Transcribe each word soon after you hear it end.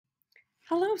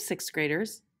Hello, sixth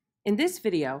graders. In this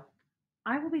video,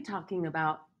 I will be talking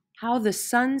about how the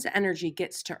sun's energy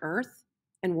gets to Earth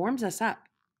and warms us up.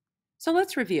 So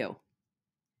let's review.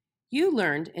 You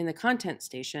learned in the content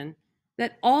station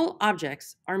that all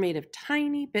objects are made of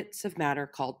tiny bits of matter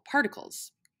called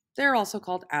particles. They're also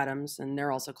called atoms and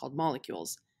they're also called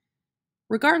molecules.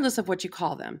 Regardless of what you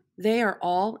call them, they are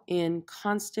all in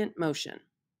constant motion.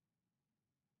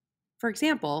 For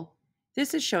example,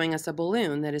 this is showing us a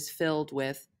balloon that is filled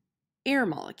with air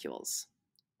molecules,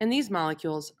 and these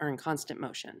molecules are in constant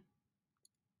motion.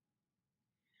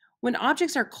 When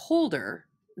objects are colder,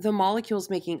 the molecules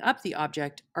making up the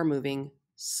object are moving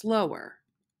slower.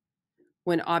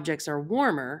 When objects are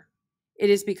warmer, it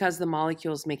is because the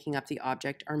molecules making up the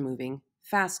object are moving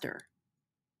faster.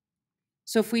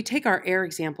 So if we take our air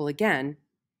example again,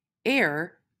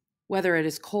 air, whether it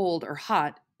is cold or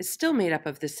hot, is still made up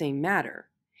of the same matter.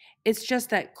 It's just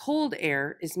that cold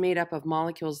air is made up of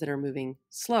molecules that are moving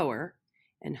slower,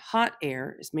 and hot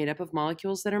air is made up of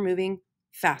molecules that are moving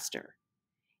faster.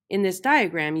 In this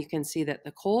diagram, you can see that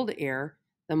the cold air,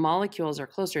 the molecules are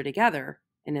closer together,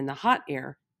 and in the hot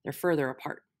air, they're further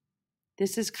apart.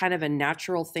 This is kind of a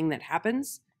natural thing that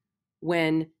happens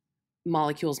when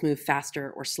molecules move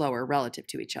faster or slower relative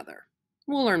to each other.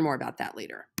 We'll learn more about that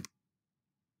later.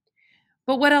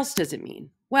 But what else does it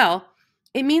mean? Well,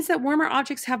 it means that warmer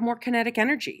objects have more kinetic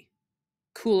energy.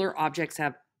 Cooler objects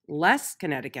have less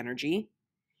kinetic energy.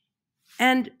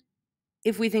 And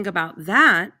if we think about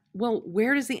that, well,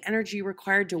 where does the energy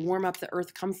required to warm up the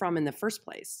Earth come from in the first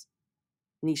place?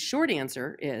 And the short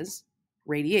answer is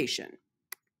radiation.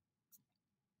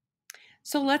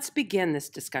 So let's begin this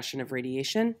discussion of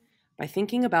radiation by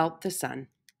thinking about the sun.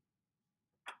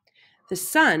 The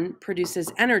sun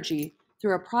produces energy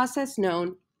through a process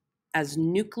known as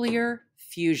nuclear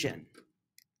fusion.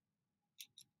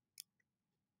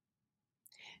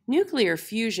 Nuclear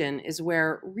fusion is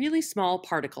where really small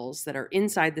particles that are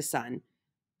inside the sun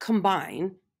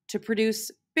combine to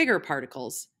produce bigger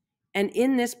particles, and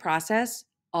in this process,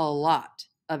 a lot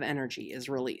of energy is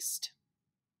released.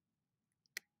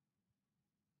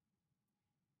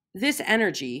 This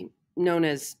energy, known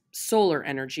as solar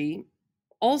energy,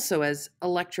 also as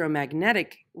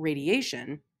electromagnetic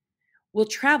radiation, will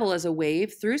travel as a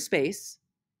wave through space,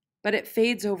 but it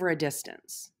fades over a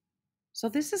distance. So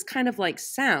this is kind of like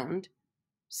sound.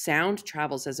 Sound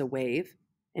travels as a wave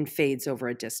and fades over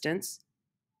a distance.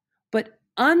 But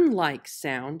unlike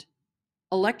sound,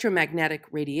 electromagnetic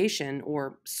radiation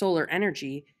or solar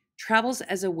energy travels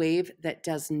as a wave that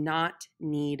does not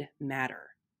need matter.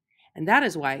 And that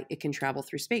is why it can travel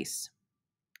through space.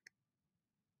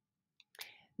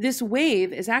 This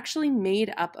wave is actually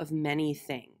made up of many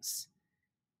things.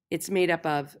 It's made up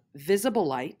of visible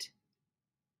light,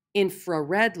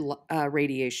 infrared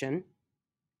radiation,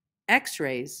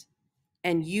 X-rays,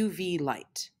 and UV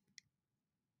light.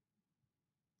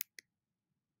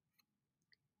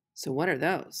 So what are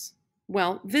those?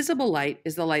 Well, visible light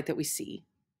is the light that we see.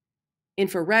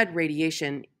 Infrared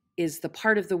radiation is the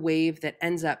part of the wave that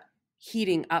ends up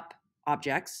heating up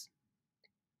objects.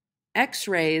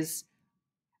 X-rays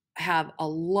have a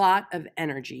lot of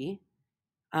energy.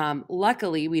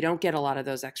 Luckily, we don't get a lot of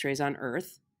those X-rays on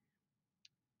Earth.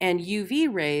 And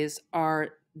UV rays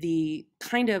are the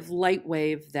kind of light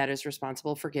wave that is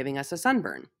responsible for giving us a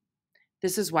sunburn.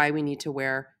 This is why we need to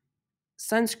wear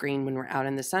sunscreen when we're out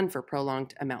in the sun for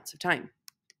prolonged amounts of time.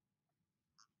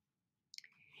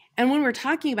 And when we're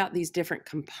talking about these different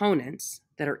components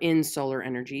that are in solar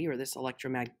energy or this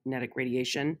electromagnetic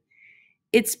radiation,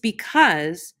 it's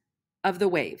because of the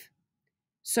wave.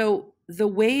 So the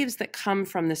waves that come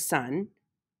from the sun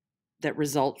that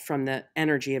result from the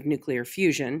energy of nuclear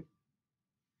fusion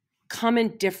come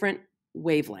in different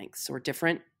wavelengths or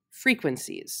different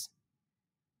frequencies.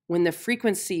 When the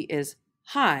frequency is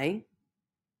high,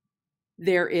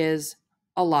 there is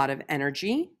a lot of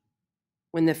energy.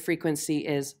 When the frequency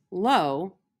is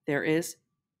low, there is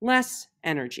less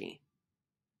energy.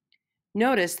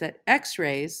 Notice that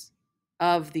X-rays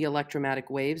of the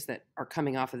electromagnetic waves that are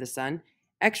coming off of the sun,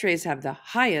 X-rays have the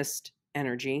highest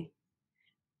energy.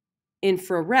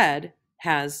 Infrared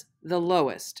has the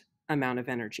lowest amount of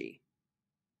energy.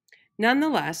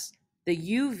 Nonetheless, the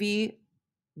UV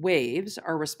waves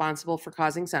are responsible for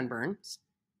causing sunburns.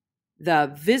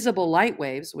 The visible light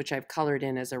waves, which I've colored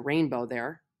in as a rainbow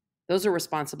there, those are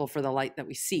responsible for the light that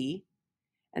we see.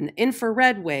 And the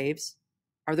infrared waves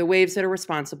are the waves that are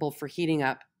responsible for heating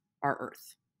up our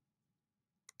Earth.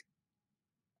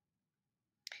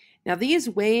 Now, these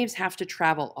waves have to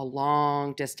travel a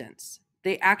long distance.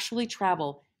 They actually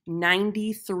travel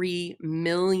 93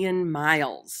 million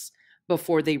miles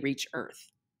before they reach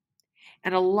Earth.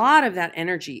 And a lot of that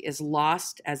energy is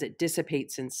lost as it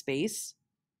dissipates in space.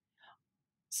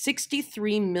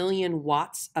 63 million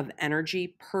watts of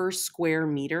energy per square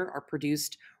meter are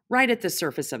produced right at the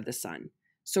surface of the sun.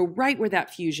 So right where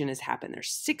that fusion has happened,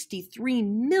 there's 63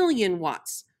 million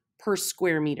watts per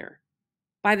square meter.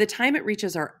 By the time it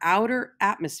reaches our outer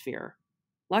atmosphere,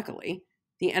 luckily,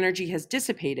 the energy has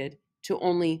dissipated to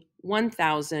only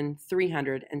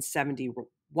 1,370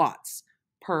 watts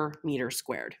per meter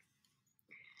squared.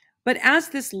 But as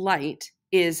this light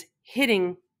is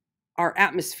hitting our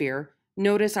atmosphere,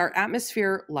 notice our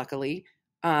atmosphere, luckily,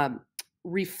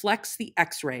 reflects the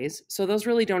X-rays, so those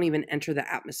really don't even enter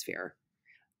the atmosphere.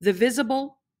 The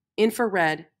visible,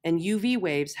 infrared, and UV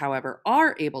waves, however,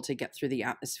 are able to get through the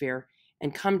atmosphere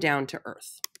and come down to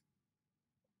Earth.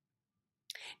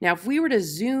 Now, if we were to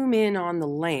zoom in on the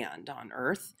land on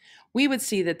Earth, we would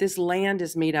see that this land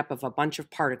is made up of a bunch of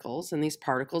particles, and these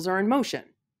particles are in motion.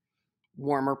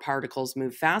 Warmer particles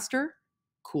move faster,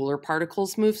 cooler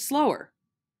particles move slower.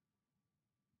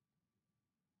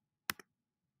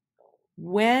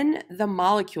 When the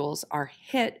molecules are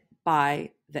hit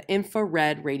by the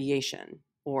infrared radiation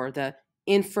or the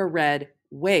infrared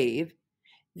wave,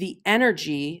 the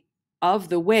energy of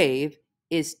the wave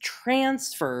is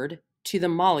transferred to the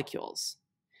molecules.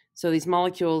 So these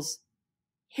molecules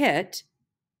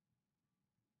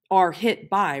are hit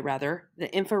by the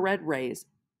infrared rays,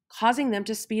 causing them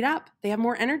to speed up. They have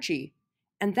more energy,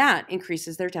 and that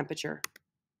increases their temperature.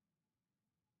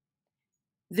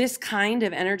 This kind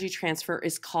of energy transfer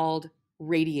is called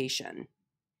radiation.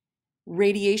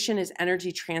 Radiation is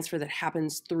energy transfer that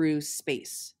happens through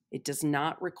space. It does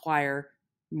not require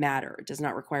matter. It does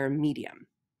not require medium.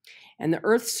 And the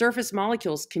Earth's surface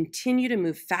molecules continue to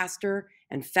move faster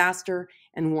and faster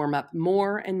and warm up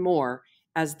more and more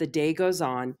as the day goes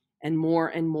on, and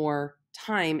more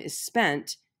time is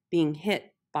spent being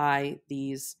hit by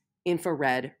these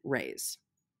infrared rays.